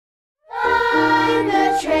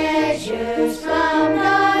the treasures from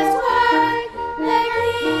God's word, the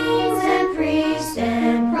kings and priests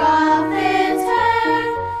and prophets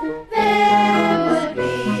heard, there would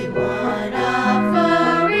be one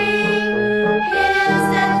offering, his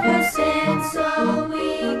death for sin, so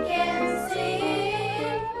we can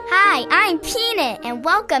sing. Hi, I'm Peanut, and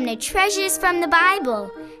welcome to Treasures from the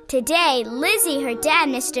Bible. Today, Lizzie, her dad,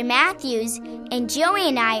 Mr. Matthews, and Joey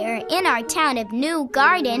and I are in our town of New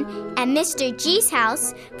Garden at Mr. G's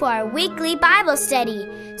house for our weekly Bible study.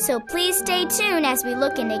 So please stay tuned as we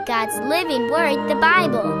look into God's living word, the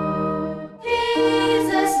Bible.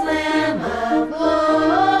 Jesus, Lamb of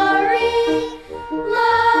glory,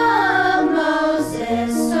 love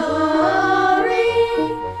Moses' story,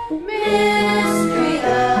 mystery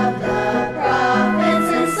of the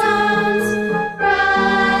prophets and songs,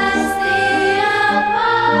 Christ the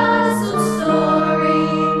apostle story.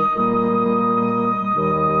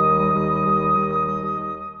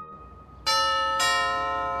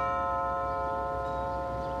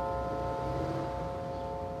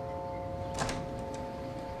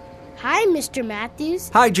 Hi, Mr. Matthews.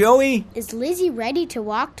 Hi, Joey. Is Lizzie ready to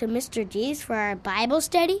walk to Mr. G's for our Bible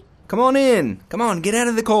study? Come on in. Come on, get out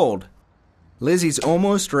of the cold. Lizzie's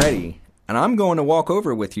almost ready, and I'm going to walk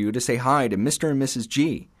over with you to say hi to Mr. and Mrs.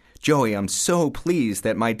 G. Joey, I'm so pleased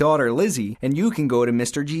that my daughter Lizzie and you can go to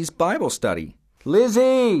Mr. G's Bible study.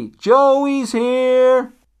 Lizzie, Joey's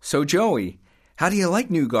here. So, Joey, how do you like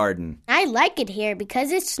New Garden? I like it here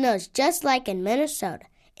because it snows just like in Minnesota,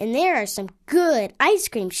 and there are some good ice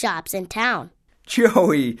cream shops in town.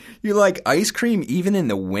 Joey, you like ice cream even in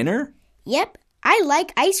the winter? Yep, I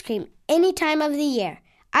like ice cream any time of the year.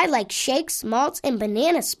 I like shakes, malts, and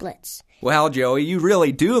banana splits. Well, Joey, you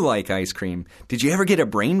really do like ice cream. Did you ever get a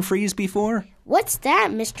brain freeze before? What's that,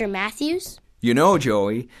 Mr. Matthews? You know,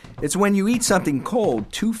 Joey, it's when you eat something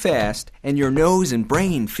cold too fast and your nose and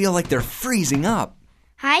brain feel like they're freezing up.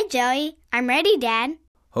 Hi, Joey. I'm ready, Dad.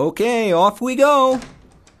 Okay, off we go.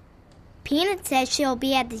 Peanut says she'll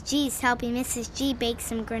be at the G's helping Mrs. G bake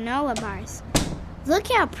some granola bars. Look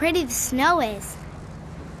how pretty the snow is.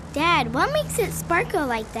 Dad, what makes it sparkle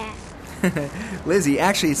like that? Lizzie,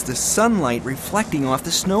 actually, it's the sunlight reflecting off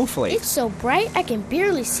the snowflakes. It's so bright I can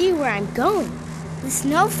barely see where I'm going. The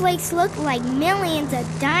snowflakes look like millions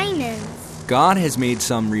of diamonds. God has made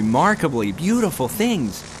some remarkably beautiful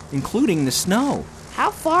things, including the snow.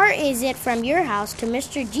 How far is it from your house to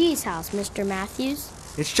Mr. G's house, Mr. Matthews?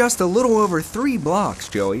 It's just a little over 3 blocks,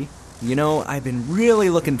 Joey. You know, I've been really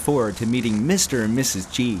looking forward to meeting Mr. and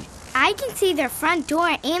Mrs. G. I can see their front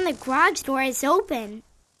door and the garage door is open.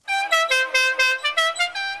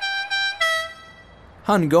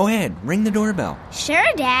 Hun, go ahead. Ring the doorbell. Sure,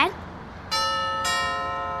 Dad.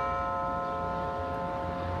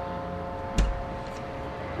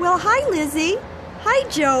 Well, hi, Lizzie. Hi,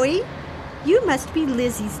 Joey. You must be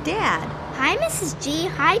Lizzie's dad. Hi, Mrs. G.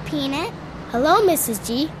 Hi, Peanut. Hello, Mrs.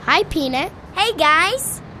 G. Hi, Peanut. Hey,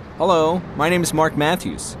 guys. Hello, my name is Mark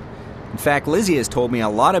Matthews. In fact, Lizzie has told me a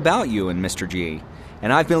lot about you and Mr. G,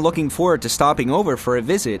 and I've been looking forward to stopping over for a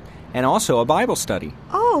visit and also a Bible study.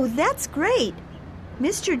 Oh, that's great.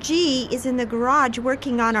 Mr. G is in the garage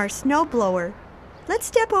working on our snowblower. Let's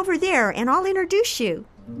step over there and I'll introduce you.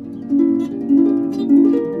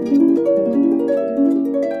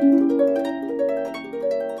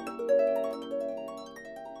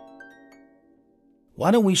 Why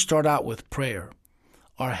don't we start out with prayer?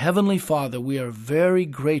 Our Heavenly Father, we are very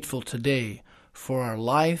grateful today for our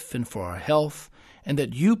life and for our health, and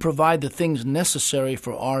that you provide the things necessary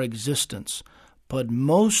for our existence. But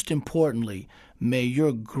most importantly, may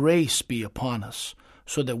your grace be upon us,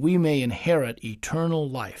 so that we may inherit eternal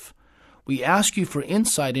life. We ask you for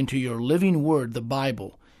insight into your living word, the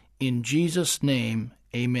Bible. In Jesus' name,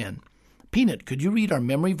 amen. Peanut, could you read our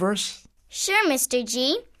memory verse? Sure, Mr.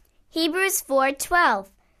 G. Hebrews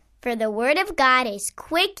 4:12. For the word of God is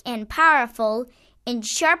quick and powerful and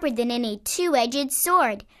sharper than any two-edged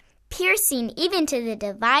sword, piercing even to the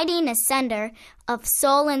dividing asunder of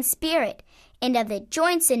soul and spirit, and of the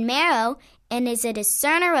joints and marrow, and is a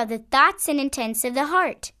discerner of the thoughts and intents of the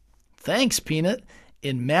heart. Thanks, Peanut.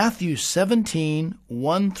 In Matthew 17,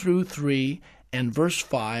 1 through 3, and verse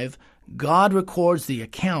 5, God records the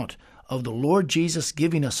account of the Lord Jesus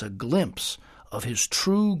giving us a glimpse of his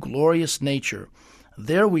true glorious nature.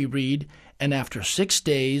 There we read, And after 6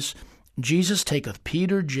 days Jesus taketh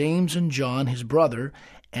Peter, James, and John his brother,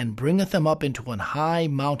 and bringeth them up into an high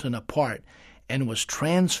mountain apart, and was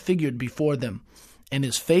transfigured before them. And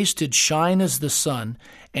his face did shine as the sun,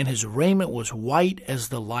 and his raiment was white as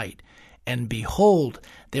the light. And behold,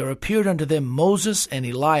 there appeared unto them Moses and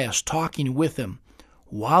Elias talking with him.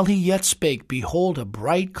 While he yet spake, behold, a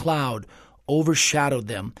bright cloud overshadowed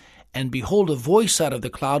them. And behold, a voice out of the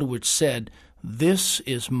cloud which said, This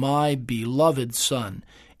is my beloved Son,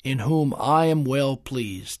 in whom I am well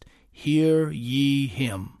pleased. Hear ye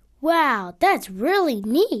him. Wow, that's really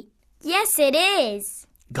neat. Yes, it is.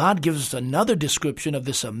 God gives us another description of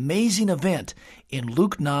this amazing event in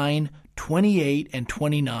Luke 9:28 and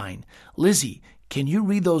 29. Lizzie, can you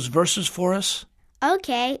read those verses for us?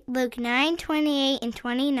 Okay, Luke 9:28 and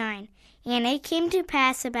 29. And it came to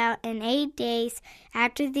pass about in 8 days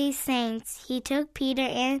after these things, he took Peter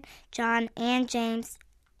and John and James.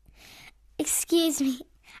 Excuse me,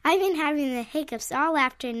 I've been having the hiccups all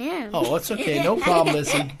afternoon. Oh, that's okay. No problem,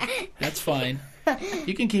 Lizzie. That's fine.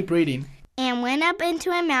 You can keep reading. And went up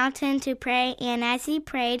into a mountain to pray, and as he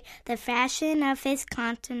prayed, the fashion of his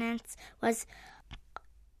countenance was...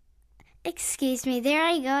 Excuse me, there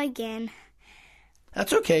I go again.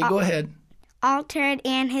 That's okay. Go ahead. Altered,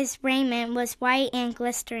 and his raiment was white and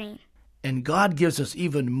glistering. And God gives us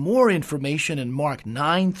even more information in Mark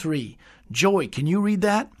 9:3. Joey, can you read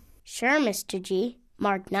that? Sure, Mr. G.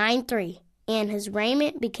 Mark 9:3. And his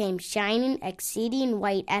raiment became shining, exceeding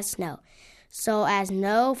white as snow, so as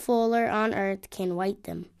no fuller on earth can white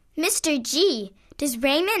them. Mr. G, does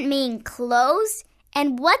raiment mean clothes?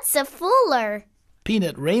 And what's a fuller?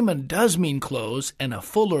 Peanut, raiment does mean clothes, and a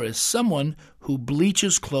fuller is someone who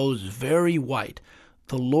bleaches clothes very white.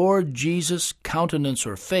 The Lord Jesus' countenance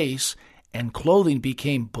or face and clothing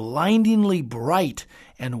became blindingly bright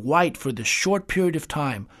and white for this short period of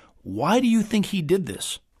time. Why do you think he did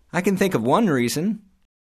this? I can think of one reason.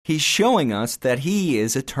 He's showing us that he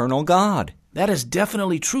is eternal God. That is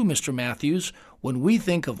definitely true, Mr. Matthews. When we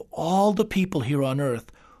think of all the people here on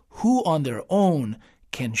earth, who on their own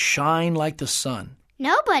can shine like the sun?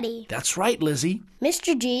 Nobody. That's right, Lizzie.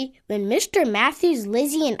 Mr. G, when Mr. Matthews,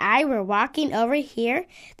 Lizzie, and I were walking over here,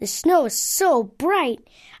 the snow was so bright,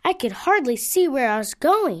 I could hardly see where I was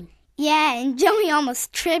going. Yeah, and Joey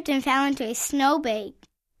almost tripped and fell into a snowbank.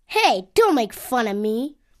 Hey, don't make fun of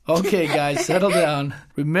me. Okay, guys, settle down.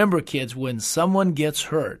 Remember, kids, when someone gets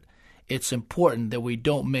hurt, it's important that we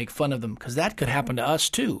don't make fun of them, because that could happen to us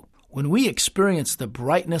too. When we experience the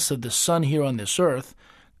brightness of the sun here on this earth,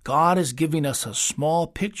 God is giving us a small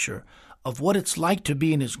picture of what it's like to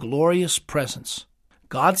be in his glorious presence.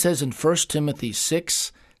 God says in 1 Timothy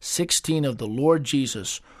 6:16 of the Lord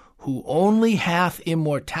Jesus, who only hath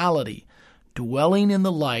immortality, dwelling in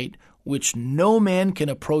the light, which no man can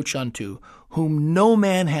approach unto, whom no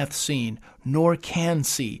man hath seen, nor can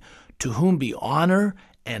see, to whom be honor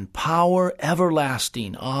and power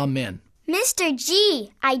everlasting. Amen. Mr.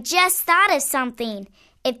 G, I just thought of something.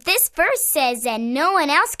 If this verse says that no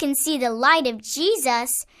one else can see the light of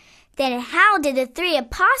Jesus, then how did the 3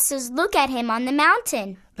 apostles look at him on the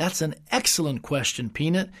mountain? That's an excellent question,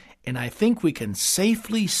 Peanut, and I think we can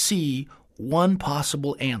safely see one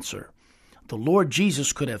possible answer. The Lord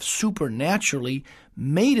Jesus could have supernaturally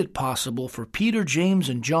made it possible for Peter, James,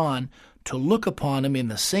 and John to look upon him in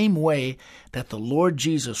the same way that the Lord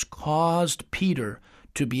Jesus caused Peter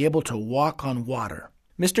to be able to walk on water.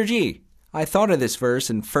 Mr. G, I thought of this verse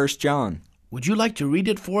in 1 John. Would you like to read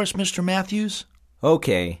it for us, Mr. Matthews?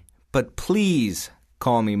 Okay, but please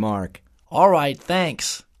call me Mark. All right,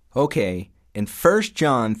 thanks. Okay, in 1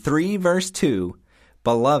 John 3, verse 2,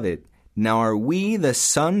 Beloved, now are we the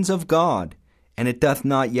sons of God, and it doth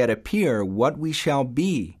not yet appear what we shall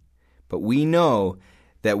be. But we know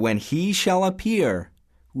that when he shall appear,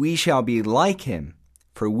 we shall be like him,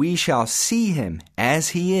 for we shall see him as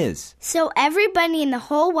he is. So everybody in the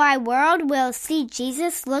whole wide world will see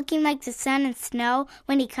Jesus looking like the sun and snow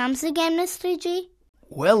when he comes again, Mr. G?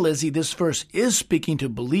 Well, Lizzie, this verse is speaking to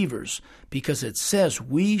believers because it says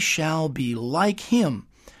we shall be like him.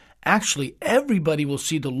 Actually, everybody will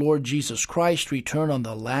see the Lord Jesus Christ return on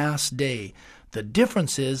the last day. The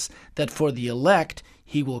difference is that for the elect,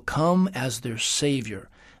 he will come as their Savior.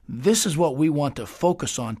 This is what we want to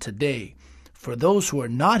focus on today. For those who are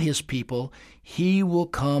not his people, he will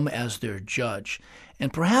come as their judge.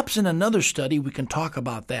 And perhaps in another study we can talk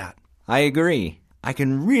about that. I agree. I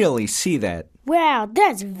can really see that. Wow,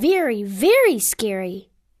 that's very, very scary.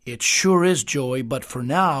 It sure is, Joey, but for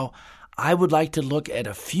now, I would like to look at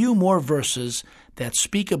a few more verses that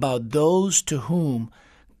speak about those to whom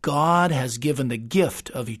God has given the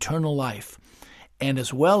gift of eternal life, and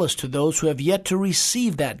as well as to those who have yet to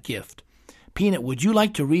receive that gift. Peanut, would you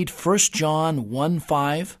like to read 1 John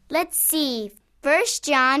 1:5? Let's see. 1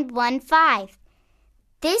 John 1:5.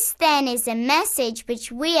 This then is a message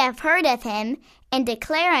which we have heard of him, and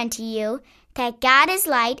declare unto you, that God is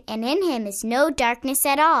light, and in him is no darkness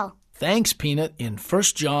at all. Thanks, Peanut. In 1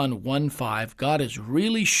 John 1:5, God is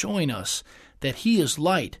really showing us that He is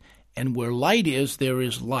light, and where light is, there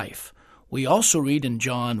is life. We also read in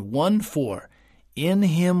John 1:4, in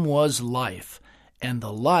Him was life, and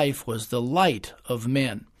the life was the light of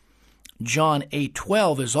men. John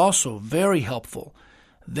 8:12 is also very helpful.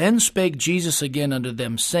 Then spake Jesus again unto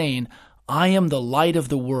them, saying, I am the light of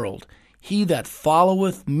the world. He that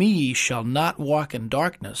followeth me shall not walk in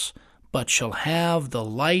darkness, but shall have the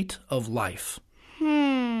light of life.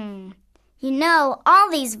 You know,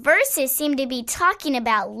 all these verses seem to be talking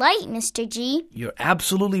about light, Mr. G. You're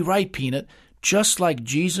absolutely right, Peanut. Just like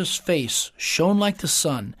Jesus' face shone like the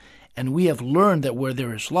sun, and we have learned that where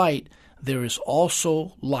there is light, there is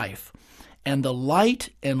also life. And the light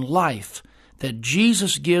and life that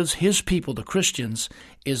Jesus gives His people, the Christians,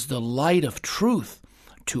 is the light of truth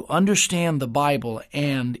to understand the Bible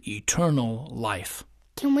and eternal life.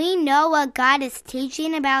 Can we know what God is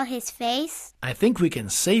teaching about His face? I think we can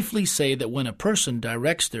safely say that when a person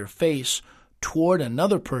directs their face toward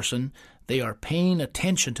another person, they are paying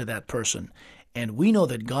attention to that person. And we know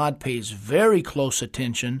that God pays very close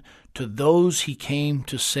attention to those He came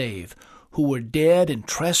to save, who were dead in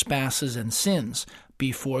trespasses and sins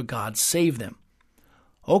before God saved them.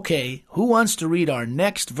 Okay, who wants to read our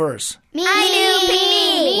next verse?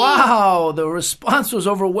 Me! Wow, the response was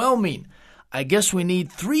overwhelming. I guess we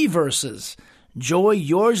need 3 verses. Joy,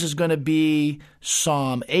 yours is going to be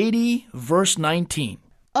Psalm 80, verse 19.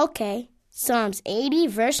 Okay, Psalms 80,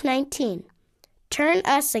 verse 19. Turn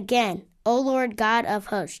us again, O Lord God of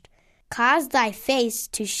hosts. Cause thy face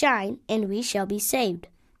to shine, and we shall be saved.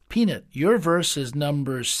 Peanut, your verse is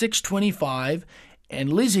number 625,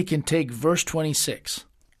 and Lizzie can take verse 26.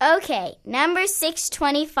 Okay, number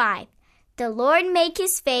 625. The Lord make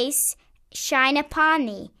His face shine upon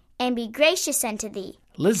thee, and be gracious unto thee.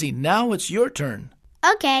 Lizzie, now it's your turn.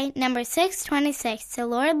 Okay, number 626. The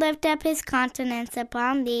Lord lift up His countenance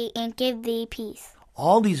upon thee and give thee peace.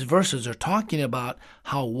 All these verses are talking about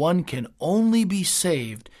how one can only be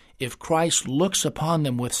saved if Christ looks upon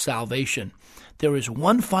them with salvation. There is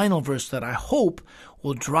one final verse that I hope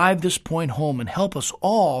will drive this point home and help us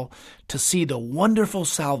all to see the wonderful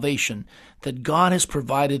salvation that God has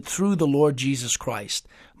provided through the Lord Jesus Christ.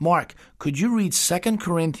 Mark, could you read 2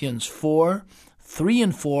 Corinthians 4, 3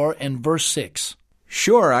 and 4, and verse 6?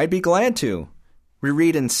 Sure, I'd be glad to. We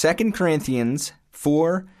read in 2 Corinthians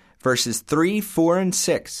 4, verses 3, 4, and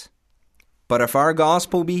 6. But if our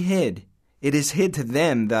gospel be hid, it is hid to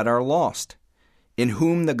them that are lost, in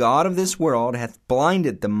whom the God of this world hath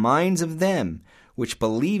blinded the minds of them which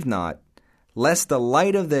believe not, lest the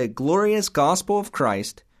light of the glorious gospel of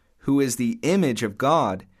Christ, who is the image of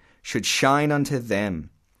God, should shine unto them.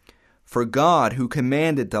 For God, who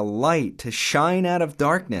commanded the light to shine out of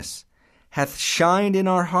darkness, hath shined in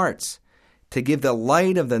our hearts, to give the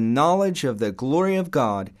light of the knowledge of the glory of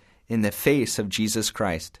God in the face of Jesus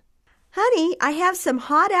Christ. Honey, I have some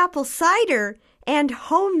hot apple cider and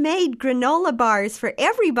homemade granola bars for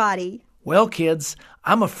everybody. Well, kids,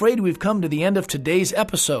 I'm afraid we've come to the end of today's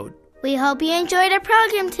episode. We hope you enjoyed our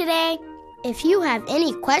program today. If you have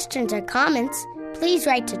any questions or comments, please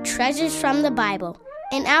write to Treasures from the Bible,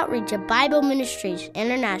 an outreach of Bible Ministries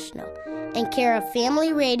International, in care of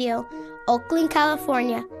Family Radio, Oakland,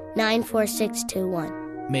 California,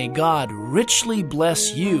 94621. May God richly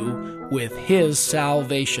bless you with His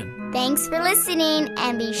salvation. Thanks for listening,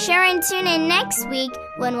 and be sure and tune in next week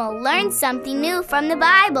when we'll learn something new from the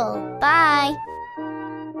Bible. Bye!